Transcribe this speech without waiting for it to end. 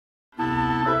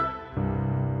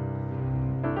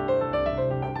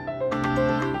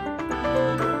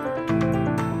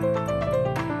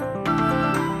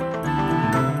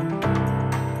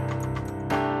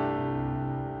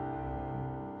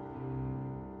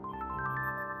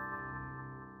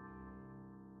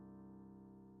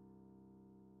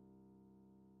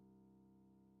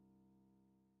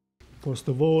First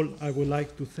of all, I would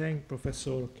like to thank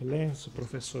Professor Kellens,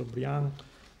 Professor Gian,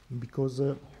 because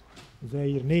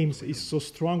their names is so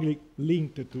strongly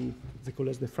linked to the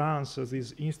Collège de France,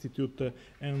 this institute,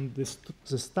 and the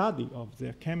study of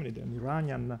the Achéménides and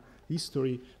Iranian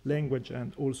history, language,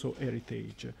 and also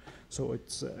heritage. So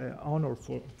it's an honor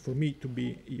for me to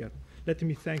be here. Let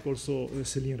me thank also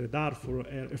Céline Redard for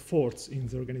her efforts in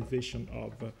the organization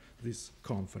of this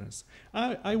conference.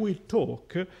 I will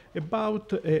talk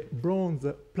about a bronze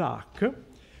plaque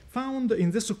found in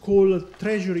the so-called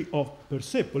treasury of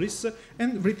Persepolis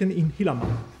and written in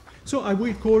Hilamite. So I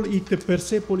will call it the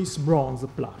Persepolis Bronze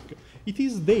Plaque. It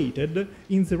is dated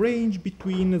in the range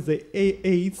between the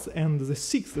 8th and the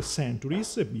 6th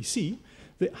centuries BC.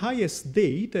 The highest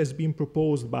date has been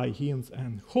proposed by Hinz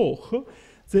and Hoch.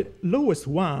 The lowest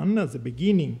one, at the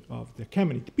beginning of the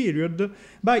Achéménide period,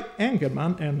 by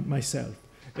Engelmann and myself.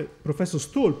 Professor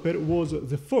Stolper was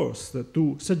the first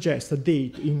to suggest a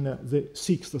date in the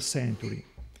 6th century.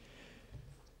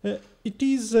 It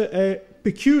is a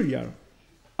peculiar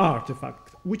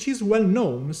artifact, which is well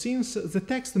known since the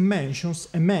text mentions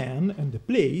a man and a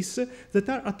place that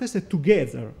are attested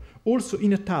together, also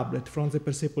in a tablet from the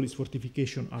Persepolis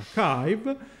fortification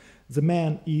archive. The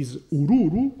man is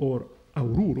Ururu, or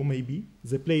Aururu maybe,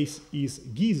 the place is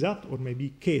Gizat, or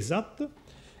maybe Kesat,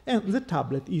 and the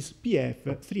tablet is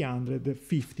PF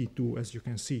 352, as you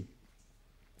can see.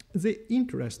 The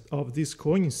interest of this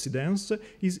coincidence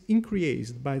is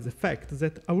increased by the fact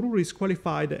that Aururu is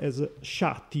qualified as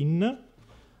Shatin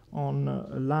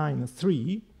on line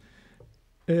 3,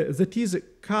 that is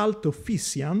cult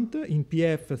officiant in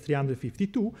PF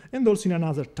 352, and also in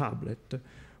another tablet.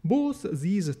 Both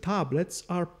these tablets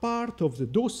are part of the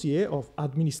dossier of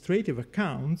administrative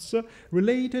accounts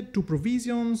related to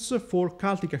provisions for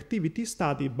cultic activity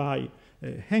studied by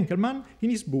Henkelmann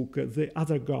in his book The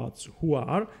Other Gods Who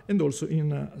Are, and also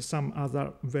in some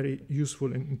other very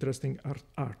useful and interesting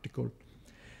article.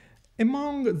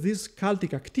 Among these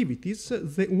cultic activities,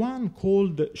 the one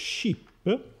called ship,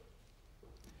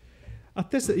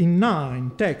 attested in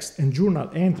 9 text and journal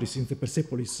entries in the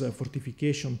Persepolis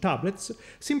fortification tablets,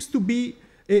 seems to be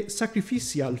a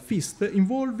sacrificial feast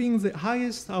involving the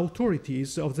highest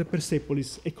authorities of the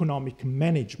Persepolis economic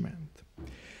management.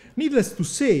 Needless to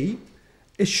say,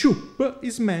 a ship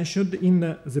is mentioned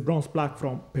in the bronze plaque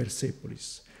from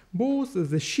Persepolis. Both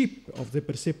the ship of the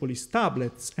Persepolis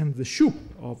tablets and the ship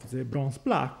of the bronze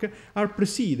plaque are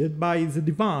preceded by the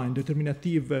divine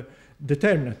determinative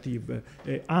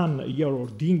an, year, or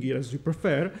dingir, as you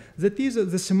prefer, that is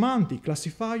the semantic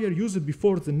classifier used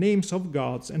before the names of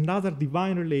gods and other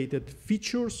divine-related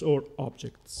features or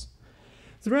objects.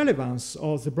 The relevance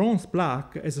of the bronze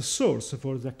plaque as a source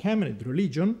for the Achémenid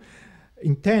religion,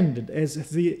 intended as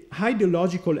the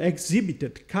ideological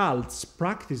exhibited cults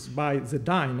practiced by the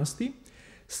dynasty,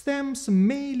 stems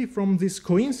mainly from these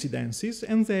coincidences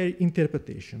and their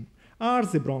interpretation. Are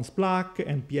the bronze plaque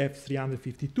and PF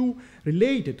 352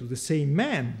 related to the same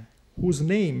man, whose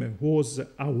name was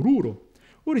Aururu,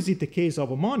 or is it a case of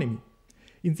homonymy?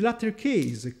 In the latter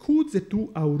case, could the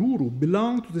two Aururu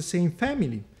belong to the same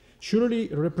family, surely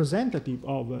representative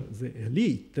of the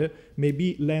elite,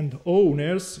 maybe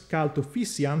landowners, cult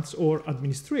officiants, or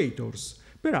administrators,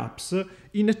 perhaps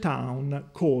in a town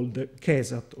called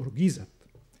Kesat or Gizat?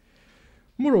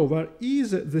 Moreover, is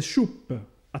the ship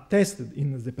attested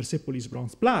in the Persepolis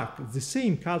bronze plaque the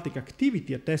same cultic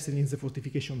activity attested in the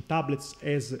fortification tablets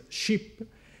as ship?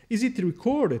 Is it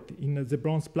recorded in the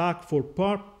bronze plaque for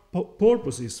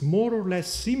purposes more or less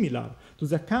similar to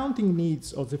the accounting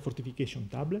needs of the fortification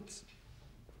tablets?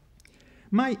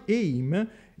 My aim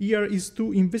here is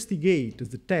to investigate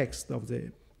the text of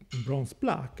the bronze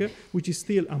plaque, which is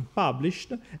still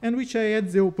unpublished, and which I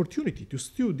had the opportunity to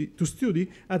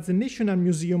study at the National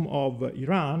Museum of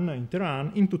Iran in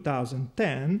Tehran in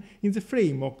 2010 in the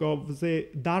framework of the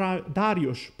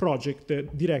Darius project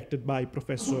directed by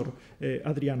Professor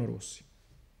Adriano Rossi.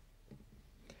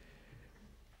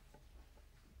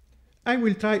 I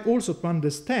will try also to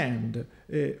understand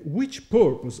which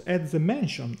purpose had the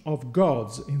mention of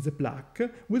gods in the plaque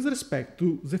with respect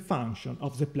to the function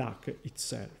of the plaque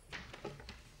itself.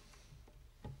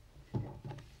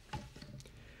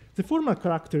 The formal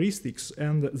characteristics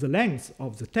and the length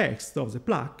of the text of the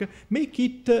plaque make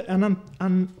it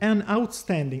an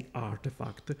outstanding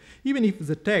artifact. Even if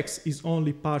the text is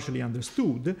only partially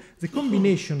understood, the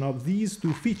combination of these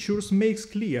two features makes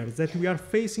clear that we are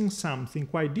facing something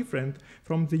quite different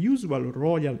from the usual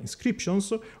royal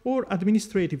inscriptions or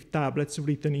administrative tablets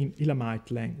written in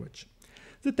Elamite language.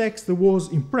 The text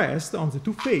was impressed on the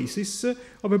two faces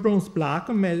of a bronze plaque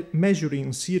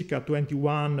measuring circa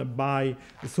 21 by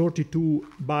 32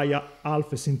 by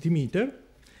half a centimeter,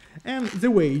 and the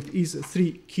weight is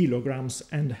 3 kilograms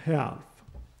and a half.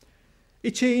 A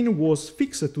chain was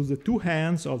fixed to the two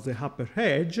ends of the upper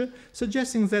edge,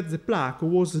 suggesting that the plaque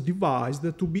was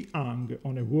devised to be hung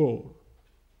on a wall.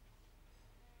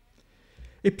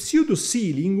 A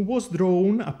pseudo-ceiling was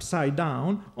drawn upside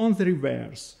down on the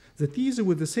reverse, that is,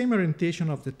 with the same orientation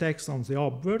of the text on the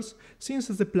obverse, since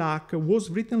the plaque was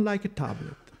written like a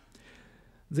tablet.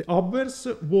 The obverse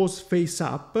was face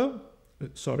up,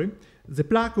 the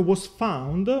plaque was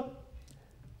found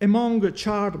among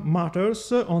charred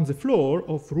matters on the floor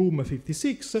of room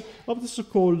 56 of the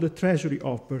so-called treasury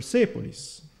of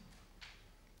Persepolis.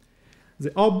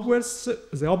 The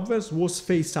obverse was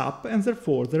face up, and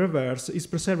therefore the reverse is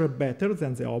preserved better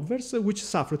than the obverse, which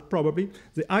suffered probably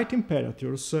the high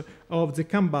temperatures of the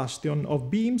combustion of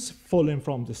beams fallen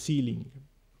from the ceiling.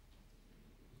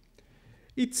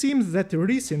 It seems that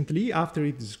recently, after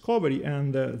its discovery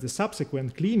and the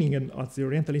subsequent cleaning at the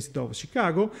Oriental Institute of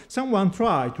Chicago, someone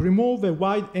tried to remove a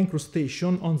wide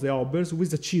encrustation on the obverse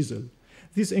with a chisel.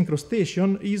 This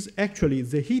encrustation is actually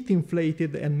the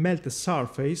heat-inflated and melted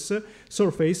surface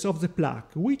of the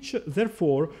plaque, which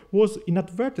therefore was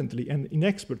inadvertently and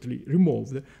inexpertly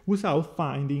removed without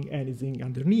finding anything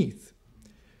underneath.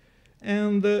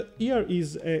 And here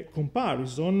is a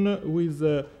comparison with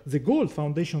the gold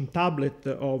foundation tablet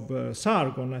of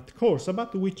Sargon at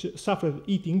Khorsabad, which suffered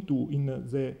eating too in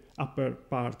the upper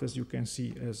part, as you can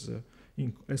see as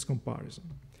comparison.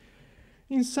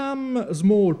 In some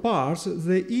small parts,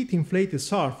 the heat-inflated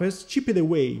surface chipped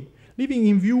away, leaving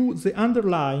in view the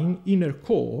underlying inner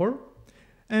core,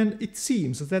 and it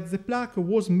seems that the plaque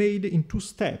was made in two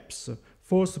steps,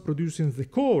 first producing the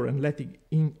core and letting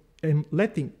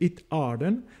it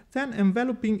harden, then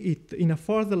enveloping it in a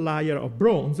further layer of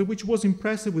bronze, which was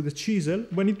impressed with the chisel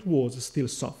when it was still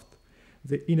soft.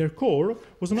 The inner core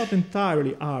was not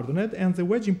entirely hardened, and the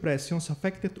wedge impressions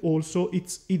affected also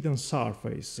its hidden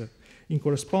surface, in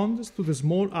correspondence to the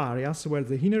small areas where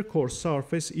the inner core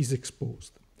surface is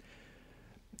exposed.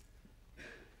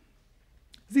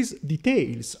 These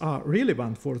details are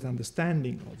relevant for the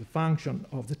understanding of the function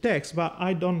of the text, but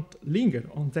I don't linger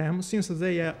on them since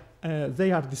they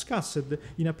are discussed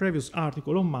in a previous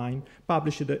article of mine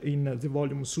published in the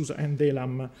volume Sousa and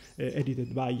Delam,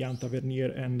 edited by Jan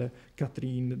Tavernier and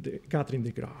Catherine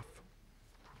de Graaf.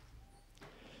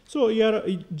 So here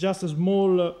is just a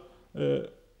small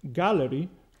gallery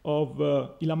of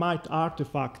Elamite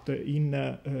artifact in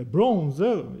bronze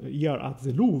here at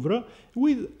the Louvre,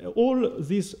 with all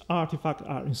these artifacts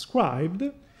are inscribed,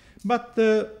 but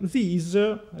these,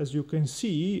 as you can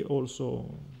see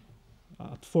also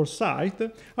at first sight,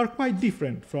 are quite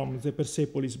different from the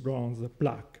Persepolis bronze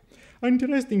plaque. An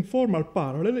interesting formal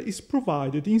parallel is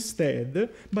provided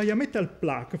instead by a metal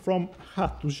plaque from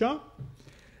Hattuja,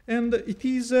 and it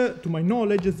is, to my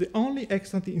knowledge, the only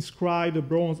extant inscribed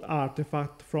bronze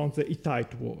artifact from the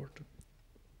Hittite world.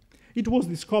 It was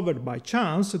discovered by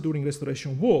chance during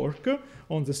restoration work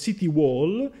on the city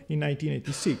wall in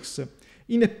 1986,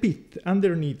 in a pit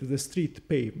underneath the street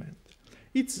pavement.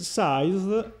 Its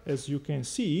size, as you can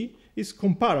see, is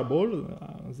comparable,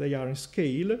 they are in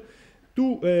scale,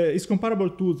 is comparable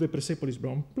to the Persepolis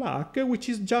bronze plaque, which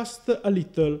is just a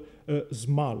little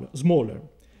smaller.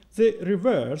 The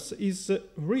reverse is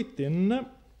written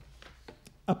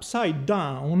upside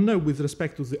down with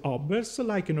respect to the obverse,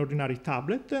 like an ordinary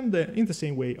tablet, and in the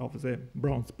same way of the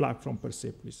bronze plaque from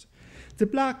Persepolis. The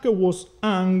plaque was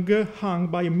hung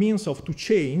by means of two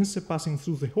chains passing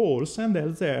through the holes and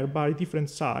held there by the different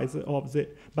sides of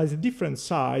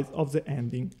the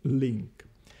ending link.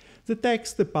 The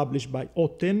text, published by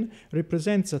Otten,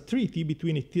 represents a treaty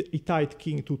between Hittite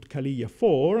king Tut-Kaliya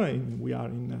IV, we are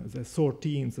in the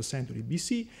 13th century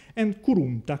BC, and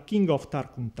Kurunta, king of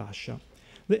Tarkuntasha.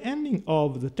 The ending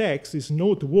of the text is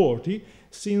noteworthy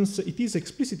since it is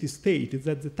explicitly stated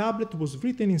that the tablet was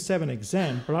written in 7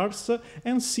 exemplars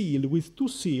and sealed with 2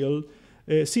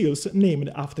 seals named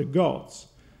after gods.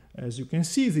 As you can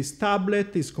see, this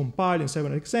tablet is compiled in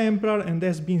 7 exemplars and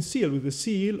has been sealed with the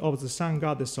seal of the sun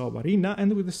goddess of Arina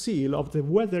and with the seal of the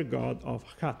weather god of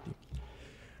Hatti.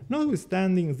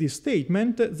 Notwithstanding this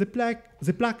statement,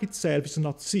 the plaque itself is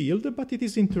not sealed, but it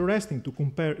is interesting to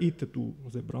compare it to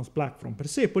the bronze plaque from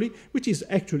Persepolis, which is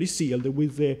actually sealed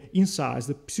with the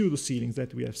incised pseudo-sealing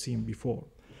that we have seen before.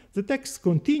 The text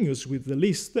continues with the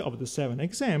list of the 7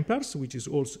 exemplars, which is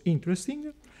also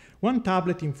interesting. one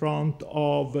tablet in front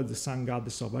of the sun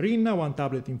goddess of Arinna, one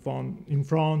tablet in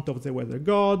front of the weather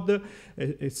god,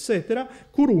 etc.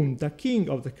 Kurunta, king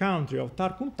of the country of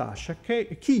Tarkuntasha,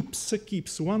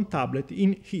 keeps one tablet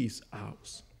in his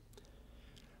house.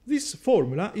 This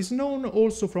formula is known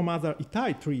also from other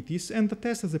Hittite treatises and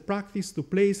attests the practice to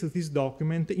place this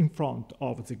document in front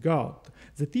of the god,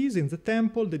 that is, in the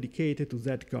temple dedicated to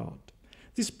that god.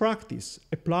 This practice,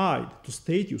 applied to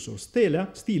statues or stele,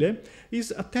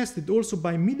 is attested also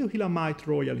by Middle Elamite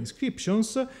royal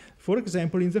inscriptions, for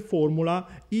example in the formula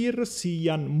Ir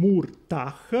Sian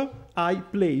Murtach, I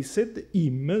placed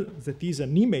him, that is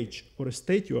an image or a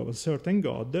statue of a certain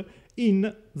god,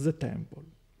 in the temple.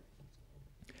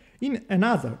 In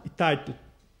another Hittite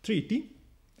treaty,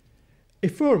 a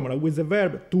formula with the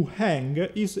verb to hang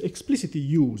is explicitly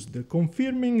used,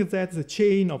 confirming that the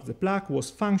chain of the plaque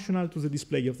was functional to the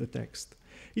display of the text.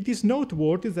 It is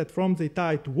noteworthy that from the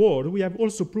Hittite world we have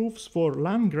also proofs for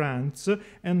land grants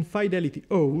and fidelity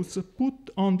oaths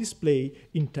put on display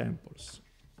in temples.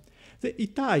 The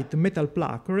Hittite metal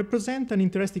plaque represents an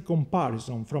interesting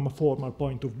comparison from a formal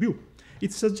point of view.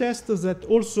 It suggests that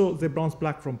also the bronze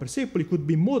plaque from Persepolis could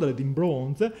be modeled in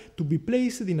bronze to be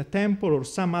placed in a temple or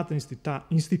some other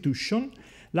institution,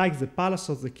 like the palace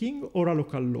of the king or a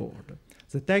local lord.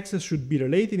 The text should be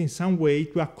related in some way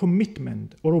to a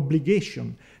commitment or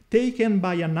obligation taken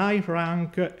by an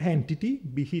high-rank entity,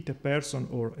 be it a person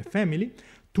or a family,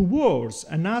 towards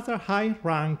another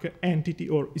high-rank entity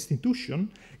or institution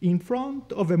in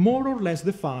front of a more or less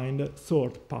defined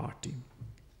third party.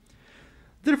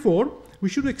 Therefore, we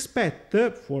should expect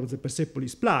for the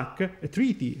Persepolis plaque a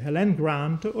treaty, a land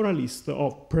grant, or a list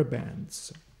of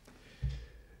prebends.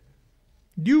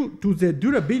 Due to the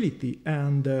durability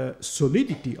and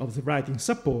solidity of the writing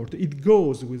support, it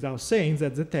goes without saying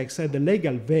that the text had a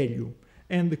legal value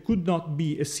and could not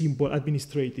be a simple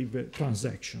administrative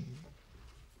transaction.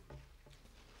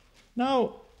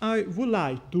 Now, I would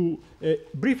like to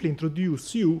briefly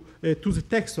introduce you to the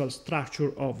textual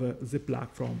structure of the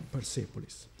plaque from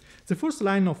Persepolis. The first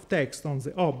line of text on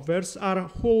the obverse are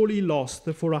wholly lost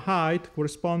for a height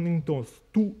corresponding to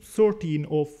 13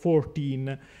 or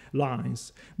 14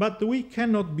 lines, but we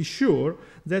cannot be sure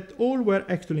that all were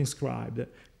actually inscribed.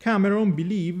 Cameron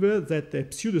believed that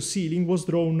a pseudo-ceiling was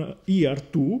drawn here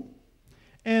too,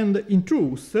 and in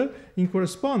truth, in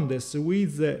correspondence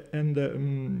with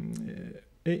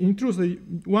in truth,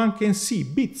 one can see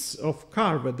bits of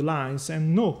carved lines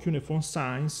and no cuneiform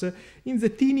signs in the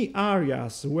teeny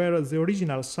areas where the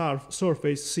original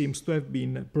surface seems to have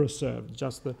been preserved,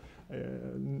 just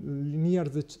near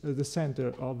the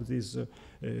center of this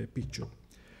picture.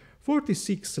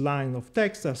 46 lines of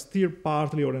text are still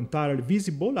partly or entirely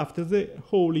visible after the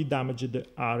wholly damaged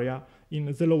area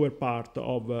in the lower part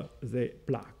of the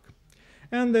plaque.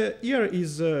 And here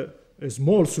is a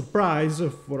small surprise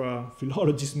for a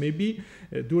philologist maybe.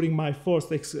 During my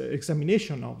first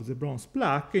examination of the bronze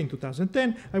plaque in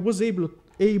 2010, I was able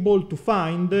to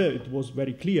find, it was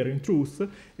very clear in truth,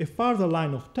 a further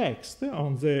line of text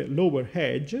on the lower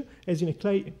edge, as in a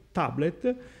clay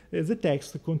tablet. The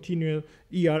text continued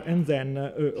here and then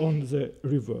on the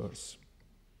reverse.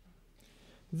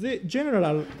 The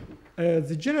general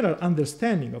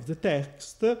understanding of the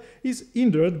text is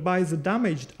hindered by the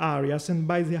damaged areas and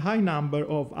by the high number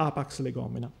of apex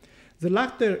legomena. The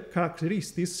latter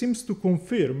characteristic seems to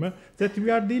confirm that we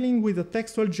are dealing with a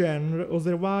textual genre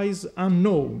otherwise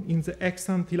unknown in the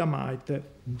extant Elamite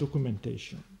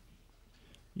documentation.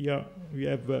 Here we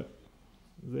have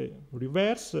the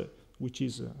reverse, which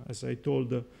is, as I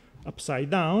told, upside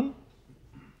down.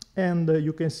 And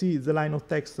you can see the line of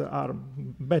text are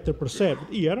better preserved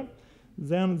here.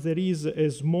 Then there is a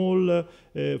small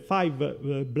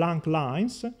 5 blank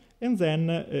lines, and then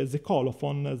the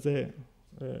colophon, the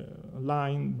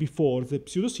line before the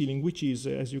pseudo-ceiling, which is,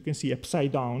 as you can see,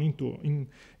 upside down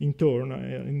in turn,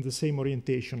 in the same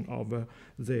orientation of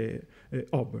the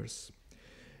obverse.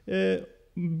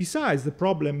 Besides the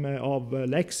problem of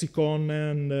lexicon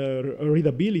and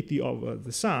readability of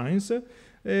the signs,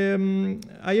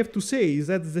 I have to say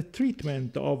that the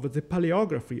treatment of the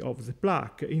paleography of the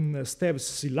plaque in Steve's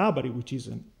syllabary, which is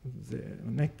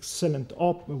an excellent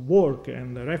work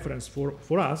and reference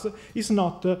for us, is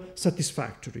not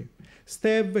satisfactory.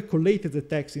 Steve collated the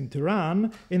text in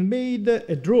Tehran and made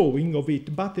a drawing of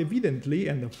it, but evidently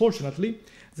and unfortunately,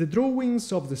 the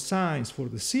drawings of the signs for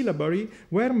the syllabary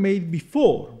were made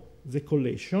before the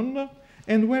collation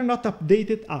and were not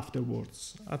updated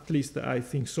afterwards. At least I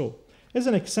think so. As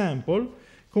an example,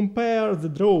 compare the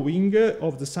drawing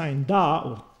of the sign Da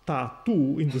or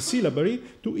Ta2 in the syllabary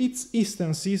to its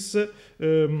instances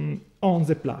on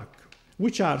the plaque.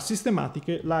 which are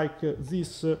systematic, like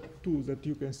these two that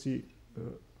you can see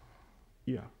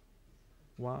here.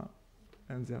 One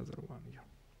and the other one here.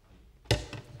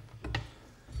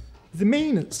 The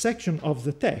main section of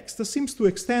the text seems to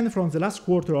extend from the last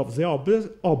quarter of the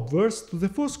obverse to the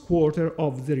first quarter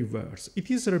of the reverse. It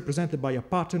is represented by a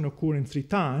pattern occurring 3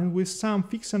 times with some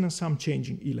fixed and some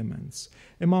changing elements.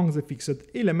 Among the fixed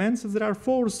elements, there are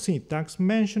 4 syntax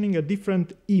mentioning a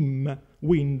different im,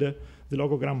 wind, the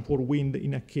logogram for wind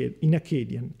in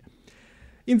Akkadian.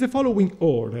 In the following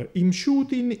order: im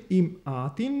shooting, im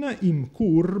atin, im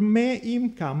kurme, im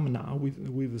kam now,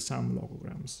 with some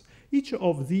logograms. Each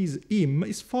of these im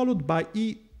is followed by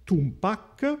i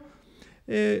tumpak,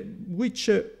 which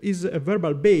is a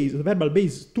verbal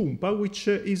base tumpa, which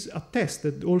is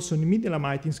attested also in Middle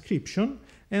Elamite inscription.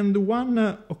 And one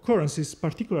occurrence is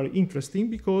particularly interesting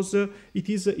because it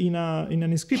is in an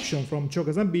inscription from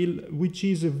Chogazambil, which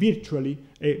is virtually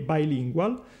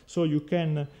bilingual. So you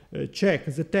can check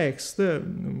the text.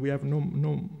 We have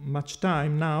no much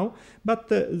time now, but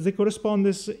the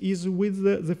correspondence is with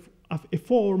a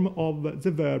form of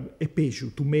the verb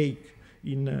epeshu, to make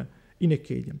in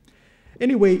Akkadian.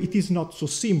 Anyway, it is not so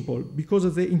simple,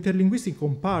 because the interlinguistic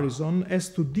comparison has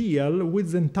to deal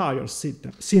with the entire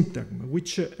syntagm,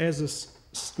 which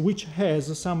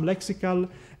has some lexical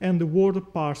and word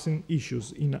parsing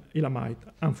issues in Elamite,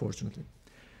 unfortunately.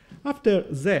 After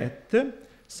that,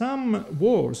 some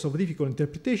words of difficult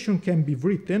interpretation can be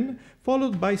written,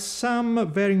 followed by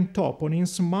some varying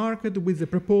toponyms marked with the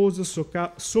proposed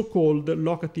so-called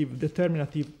locative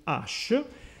determinative ash,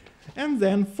 and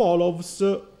then follows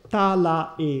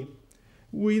talae,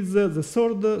 with the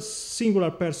third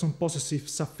singular person possessive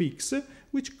suffix,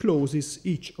 which closes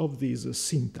each of these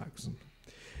syntax.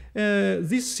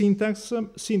 These syntax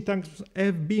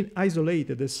have been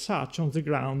isolated as such on the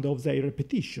ground of their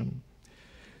repetition.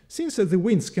 Since the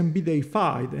winds can be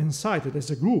deified and cited as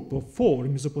a group of 4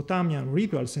 Mesopotamian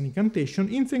rituals and incantation,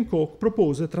 Inzenkoch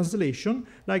proposed a translation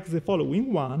like the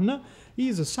following one: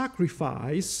 is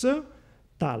sacrifice,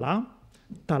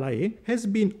 talae, has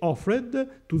been offered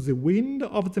to the wind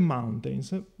of the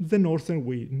mountains, the northern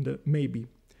wind, maybe.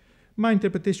 My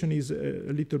interpretation is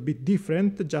a little bit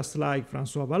different, just like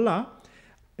François Vallat.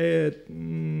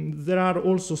 There are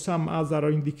also some other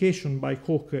indications by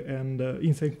Koch and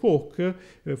Inzenkoch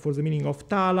for the meaning of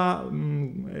tala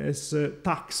as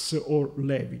tax or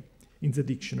levy in their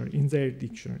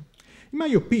dictionary. In my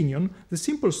opinion, the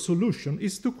simple solution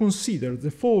is to consider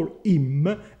the 4 im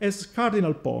as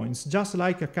cardinal points, just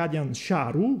like Akkadian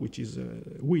sharu, which is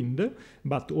wind,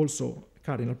 but also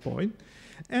cardinal point.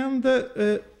 And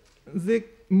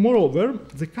moreover,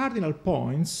 the cardinal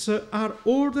points are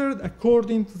ordered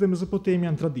according to the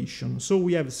Mesopotamian tradition. So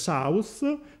we have south,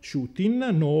 shooting,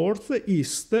 north,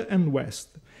 east, and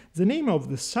west. The name of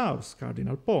the south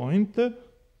cardinal point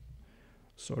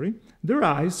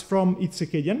derives from its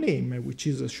Akkadian name, which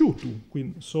is Shutu.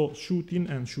 So shooting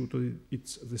and Shutu,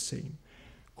 it's the same.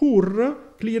 Kur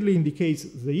clearly indicates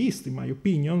the east, in my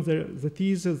opinion, that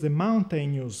is the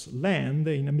mountainous land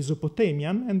in a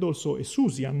Mesopotamian and also a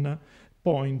Susian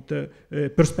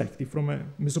perspective, from a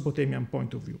Mesopotamian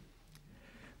point of view.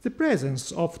 The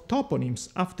presence of toponyms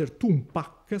after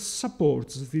Tumpak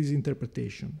supports this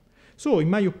interpretation. So, in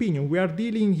my opinion, we are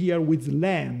dealing here with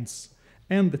lands,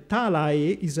 and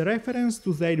talae is a reference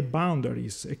to their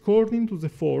boundaries according to the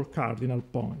 4 cardinal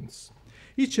points.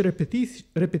 Each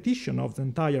repetition of the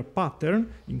entire pattern,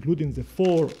 including the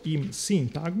 4 im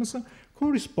syntagms,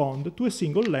 correspond to a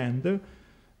single land.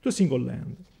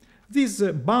 This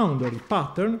boundary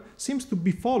pattern seems to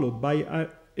be followed by a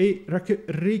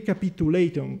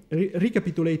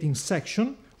recapitulating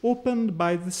section opened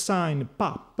by the sign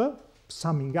pap,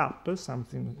 summing up,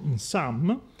 something in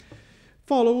sum,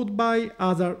 followed by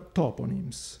other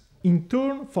toponyms, in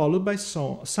turn followed by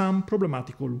some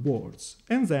problematical words,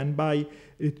 and then by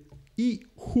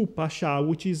i-hu-pasha,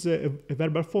 which is a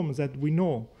verbal form that we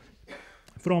know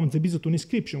from the Byzantine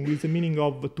inscription with the meaning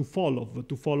of to follow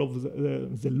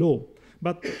the law.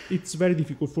 But it's very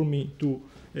difficult for me to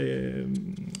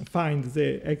find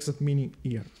the exact meaning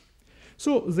here.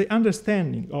 So the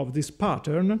understanding of this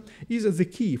pattern is the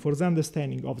key for the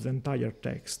understanding of the entire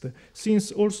text,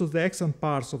 since also the excellent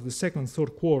parts of the second and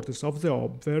third quarters of the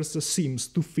obverse seems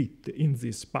to fit in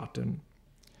this pattern.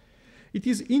 It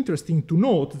is interesting to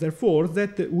note, therefore,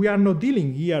 that we are not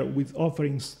dealing here with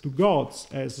offerings to gods,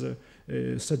 as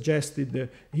suggested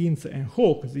Hinth and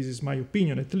Hoch, this is my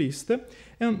opinion at least,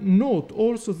 and note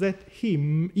also that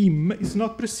im is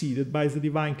not preceded by the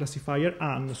divine classifier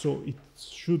an, so it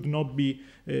should not be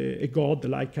a god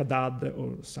like Hadad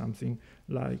or something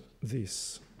like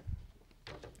this.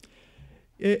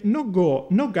 No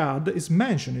god is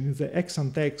mentioned in the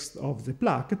hexan text of the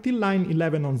plaque till line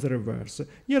 11 on the reverse.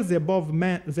 Here the above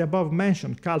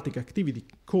mentioned cultic activity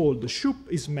called shup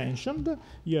is mentioned.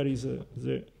 Here is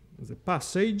the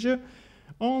passage.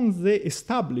 On the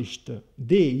established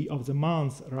day of the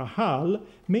month Rahal,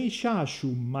 may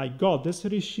Shashum, my goddess,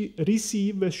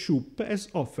 receive shup as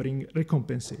offering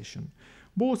recompensation.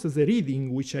 Both the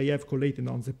reading which I have collated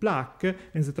on the plaque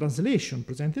and the translation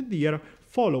presented here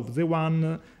follow the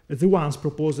ones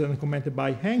proposed and commented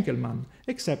by Henkelmann,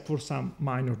 except for some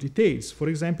minor details. For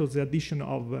example, the addition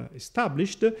of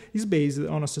established is based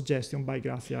on a suggestion by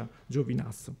Grazia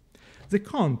Giovinazzo. The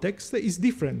context is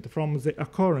different from the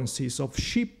occurrences of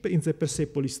ship in the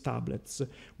Persepolis tablets,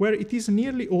 where it is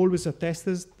nearly always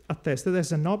attested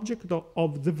as an object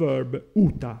of the verb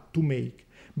uta, to make,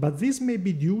 but this may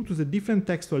be due to the different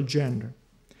textual genre.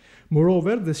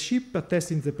 Moreover, the ship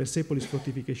attested in the Persepolis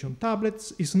fortification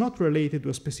tablets is not related to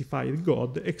a specified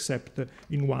god, except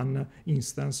in one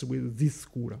instance with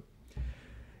Zizkura.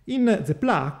 In the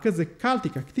plaque, the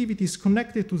cultic activity is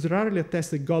connected to the rarely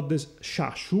attested goddess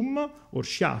Shashum, or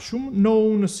Shashum,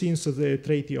 known since the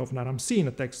Treaty of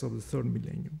Naram-Sin, text of the 3rd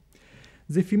millennium.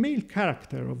 The female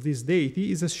character of this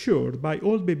deity is assured by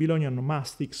old Babylonian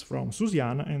onomastics from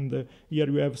Susiana, and here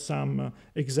you have some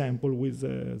example with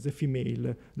the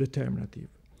female determinative.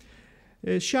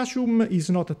 Shashum is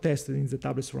not attested in the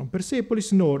tablets from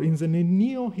Persepolis, nor in the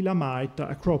Neo-Hilamite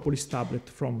Acropolis tablet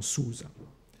from Susa.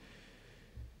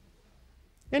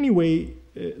 Anyway,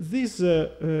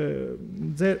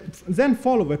 then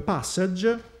follow a passage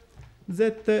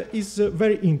that is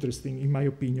very interesting, in my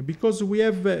opinion, because we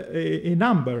have a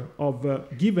number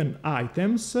of given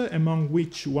items, among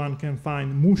which one can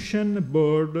find Mushen,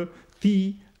 bird,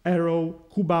 tea, arrow,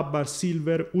 kubabar,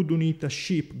 silver, udunita,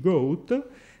 sheep, goat,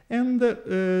 and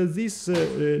these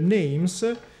names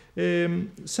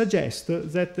suggest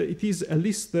that it is a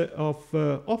list of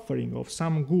offering of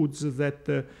some goods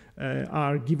that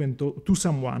are given to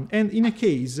someone. And in a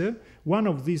case, one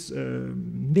of these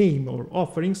name or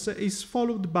offerings is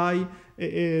followed by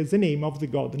the name of the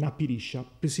god Napirisha,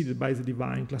 preceded by the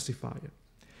divine classifier.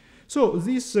 So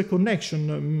this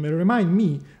connection reminds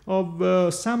me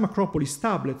of some Acropolis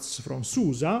tablets from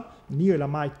Susa,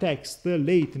 Neo-Elamite text,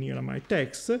 late Neo-Elamite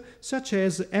text, such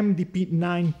as MDP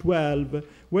 912,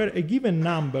 where a given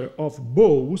number of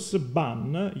bows,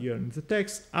 ban, here in the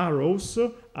text, arrows,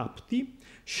 apti,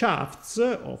 shafts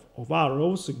of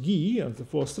arrows, gi, on the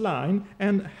first line,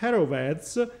 and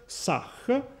arrowheads,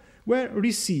 sach, were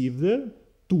received,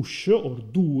 tush or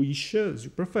duish, as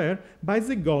you prefer, by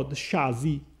the god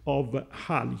Shazi of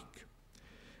Halik.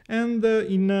 And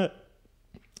in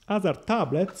other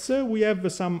tablets, we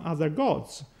have some other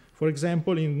gods. For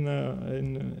example, in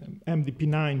MDP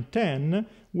 910,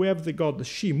 we have the god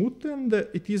Shimut, and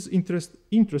it is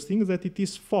interesting that it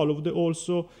is followed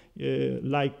also,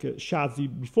 like Shazi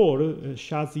before,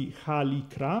 Shazi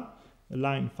Halikra,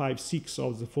 line 5-6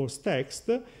 of the first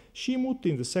text. Shimut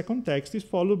in the second text is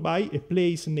followed by a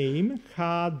place name,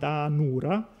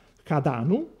 Kadanura,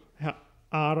 Kadanu.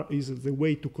 R is the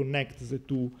way to connect the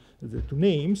two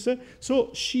names. So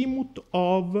Shimut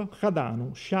of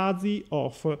Kadanu, Shazi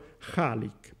of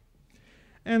Halik.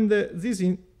 And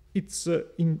it's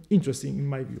interesting in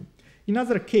my view. In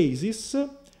other cases,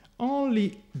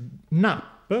 only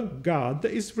Nap, God,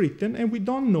 is written, and we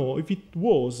don't know if it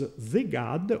was the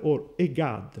god or a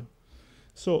god.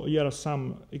 So here are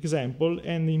some examples,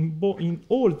 and in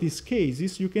all these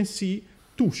cases you can see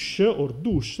tush or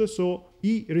dush, so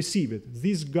he received,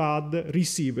 this god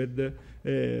received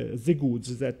the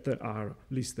goods that are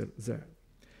listed there.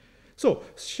 So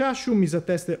Shashum is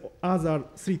attested other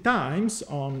 3 times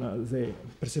on the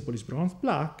Persepolis Bronze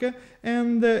Plaque,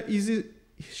 and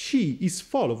she is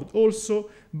followed also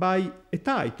by a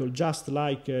title, just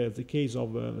like the case of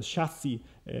Shazi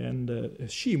and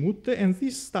Shimut, and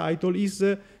this title is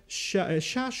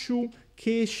Shashu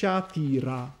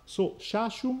Keshatira, so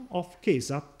Shashum of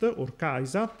Kesat or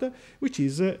Kaisat, which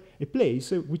is a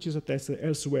place which is attested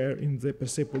elsewhere in the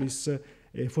Persepolis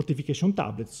fortification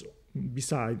tablets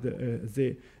beside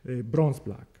the bronze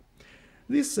plaque.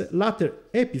 This latter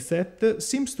epithet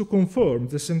seems to confirm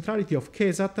the centrality of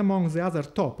Kesat among the other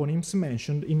toponyms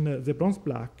mentioned in the bronze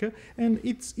plaque, and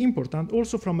it's important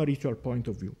also from a ritual point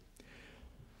of view.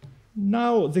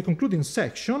 Now the concluding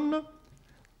section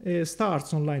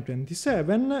starts on line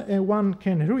 27, and one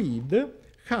can read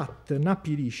Hat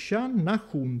Napirisha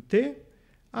Nahunte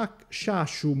Ak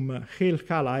Shashum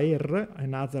Helkalaer,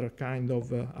 another kind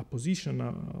of apposition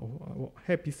or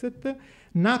epithet,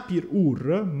 Napir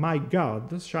Ur, my god,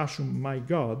 Shashum, my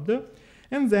god,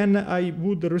 and then I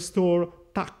would restore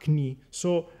tacni.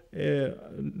 So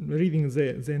reading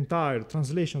the entire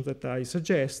translation that I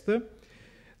suggest,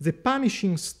 the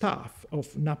punishing staff of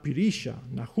Napirisha,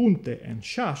 Nahunte, and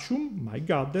Shashum, my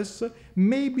goddess,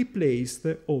 may be placed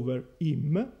over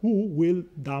him who will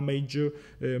damage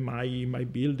my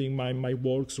building, my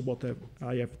works, whatever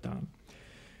I have done.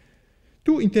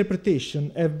 Two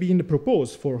interpretations have been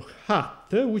proposed for Hat,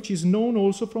 which is known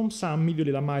also from some Middle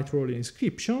Elamite royal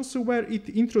inscriptions, where it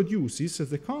introduces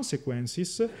the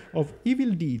consequences of evil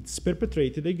deeds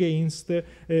perpetrated against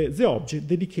the object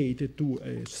dedicated to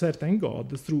a certain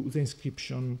god through the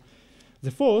inscription.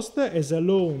 The first, as a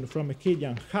loan from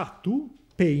Akkadian Hatu,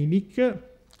 panic,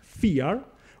 fear,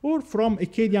 or from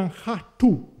Akkadian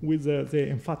Hatu, with the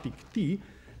emphatic T,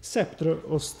 scepter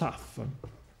or staff.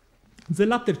 The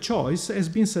latter choice has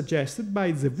been suggested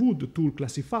by the wood tool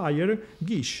classifier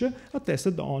Gish,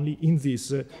 attested only in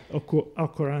this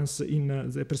occurrence in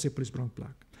the Persepolis Bronze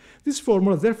Plaque. This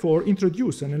formula therefore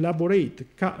introduces an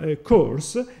elaborate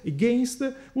course against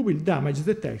who will damage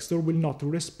the text or will not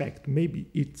respect maybe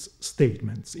its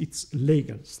statements, its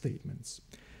legal statements.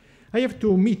 I have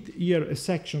to omit here a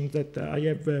section that I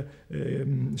have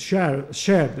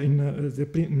shared in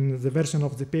the version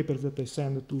of the paper that I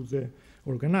sent to the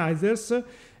organizers,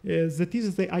 that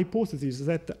is the hypothesis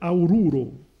that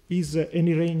Aururo is an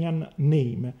Iranian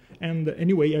name. And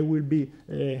anyway, I will be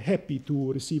happy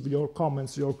to receive your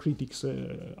comments, your critics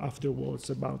afterwards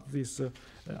about this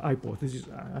hypothesis.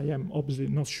 I am obviously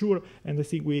not sure, and I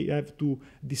think we have to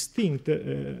distinct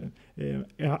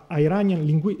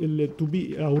Iranian to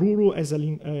be Aururo as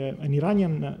an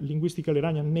Iranian, linguistical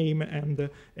Iranian name, and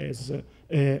as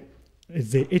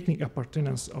the ethnic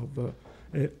appartenance of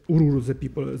Ururu, the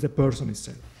people, the person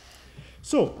itself.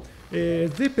 So,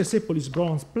 the Persepolis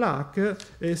Bronze Plaque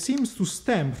seems to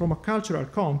stem from a cultural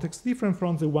context different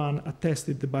from the one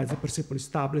attested by the Persepolis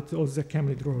tablet or the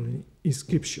Achéménides royal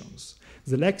inscriptions.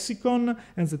 The lexicon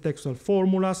and the textual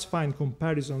formulas find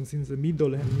comparisons in the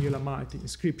Middle and New Elamite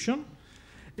inscription,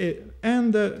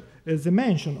 and the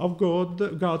mention of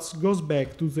gods goes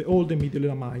back to the Old and Middle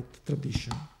Elamite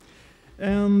tradition.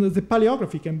 And the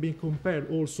paleography can be compared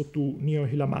also to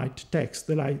Neo-Elamite texts,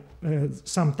 like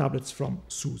some tablets from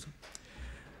Susa.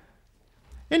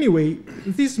 Anyway,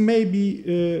 this may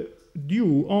be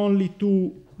due only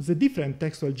to the different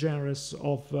textual genres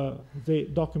of the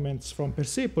documents from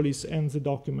Persepolis and the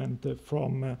document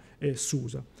from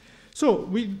Susa. So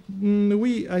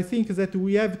I think that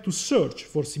we have to search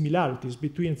for similarities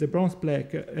between the bronze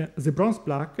plaque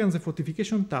and the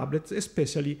fortification tablets,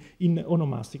 especially in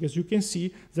onomastic. As you can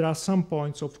see, there are some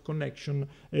points of connection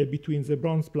between the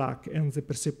bronze plaque and the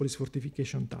Persepolis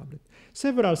fortification tablet.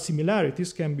 Several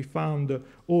similarities can be found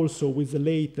also with the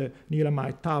late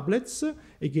Neo-Elamite tablets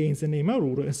against the name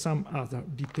Aururo and some other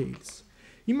details.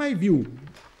 In my view,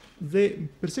 the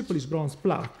Persepolis bronze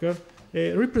plaque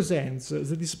represents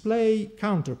the display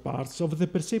counterparts of the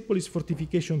Persepolis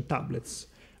fortification tablets,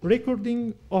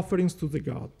 recording offerings to the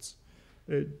gods.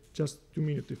 Just 2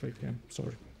 minutes if I can,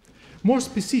 sorry. More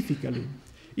specifically,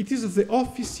 it is the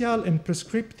official and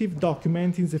prescriptive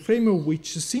document in the frame of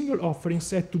which single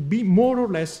offerings had to be more or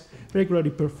less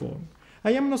regularly performed.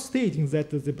 I am not stating that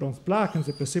the bronze plaque and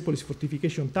the Persepolis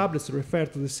fortification tablets refer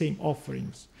to the same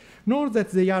offerings, nor that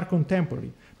they are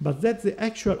contemporary, but that the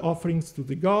actual offerings to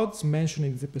the gods mentioned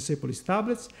in the Persepolis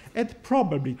tablets had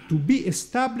probably to be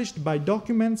established by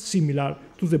documents similar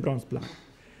to the bronze plaque.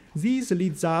 This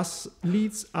leads us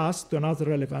to another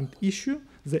relevant issue.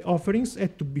 The offerings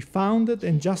had to be founded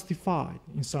and justified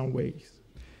in some ways.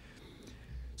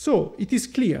 So it is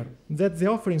clear that the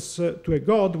offerings to a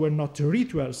god were not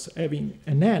rituals having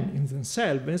an end in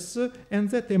themselves, and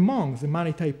that among the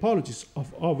many typologies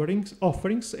of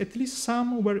offerings, at least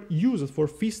some were used for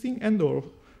feasting and or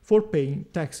for paying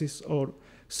taxes or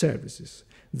services.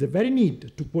 The very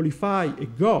need to qualify a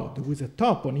god with a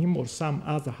toponym or some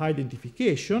other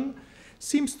identification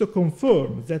seems to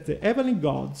confirm that the heavenly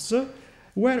gods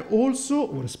were also,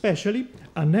 or especially,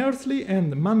 an earthly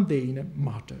and mundane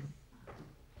matter.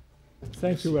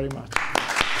 Thank you very much.